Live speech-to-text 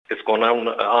it's gone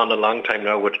on a long time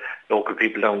now with local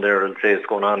people down there, and say it's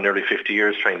going on nearly 50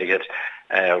 years trying to get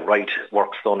right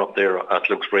works done up there at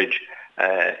Luke's Bridge.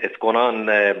 It's going on,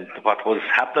 what was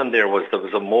happening there was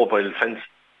a mobile fence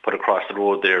put across the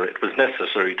road there. It was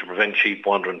necessary to prevent sheep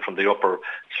wandering from the upper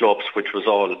slopes, which was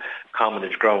all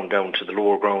commonage ground, down to the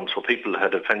lower ground. So people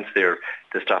had a fence there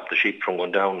to stop the sheep from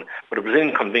going down. But it was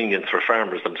inconvenience for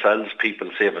farmers themselves,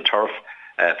 people saving turf,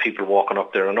 people walking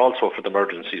up there, and also for the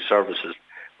emergency services,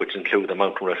 which include the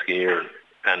mountain rescue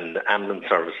and ambulance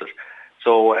services.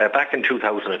 So back in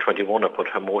 2021, I put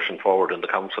a motion forward in the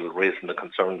council raising the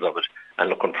concerns of it and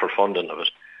looking for funding of it.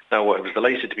 Now, I was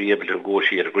delighted to be able to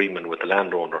negotiate agreement with the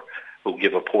landowner who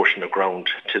gave a portion of ground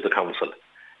to the council.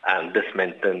 And this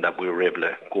meant then that we were able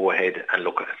to go ahead and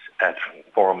look at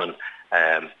forming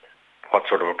what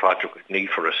sort of a project we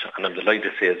need for it. And I'm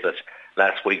delighted to say that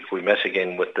last week we met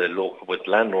again with the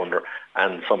landowner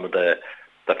and some of the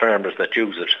farmers that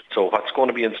use it. So what's going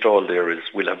to be installed there is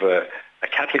we'll have a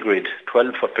cattle grid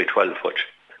 12 foot by 12 foot,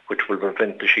 which will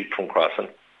prevent the sheep from crossing.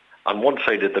 On one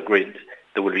side of the grid,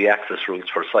 there will be access routes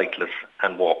for cyclists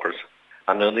and walkers.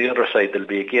 And on the other side, there'll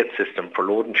be a gate system for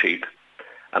loading sheep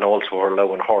and also for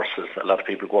allowing horses. A lot of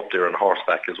people go up there on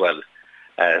horseback as well.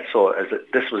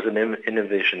 This was an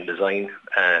innovation design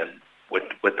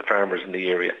with the farmers in the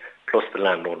area, plus the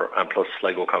landowner and plus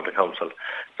Sligo County Council.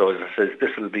 So as I says,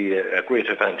 this will be a great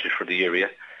advantage for the area.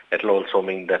 It'll also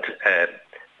mean that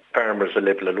farmers will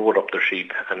be able to load up their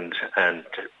sheep and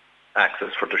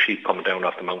access for the sheep coming down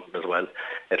off the mountain as well.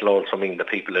 It'll also mean that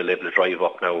people will be able to drive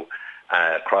up now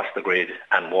across the grade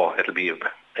and walk. It'll be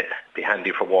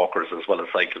handy for walkers as well as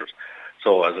cyclists.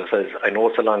 So as I says, I know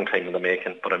it's a long time in the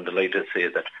making, but I'm delighted to say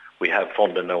that we have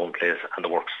funding now in place and the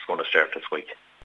works is going to start this week.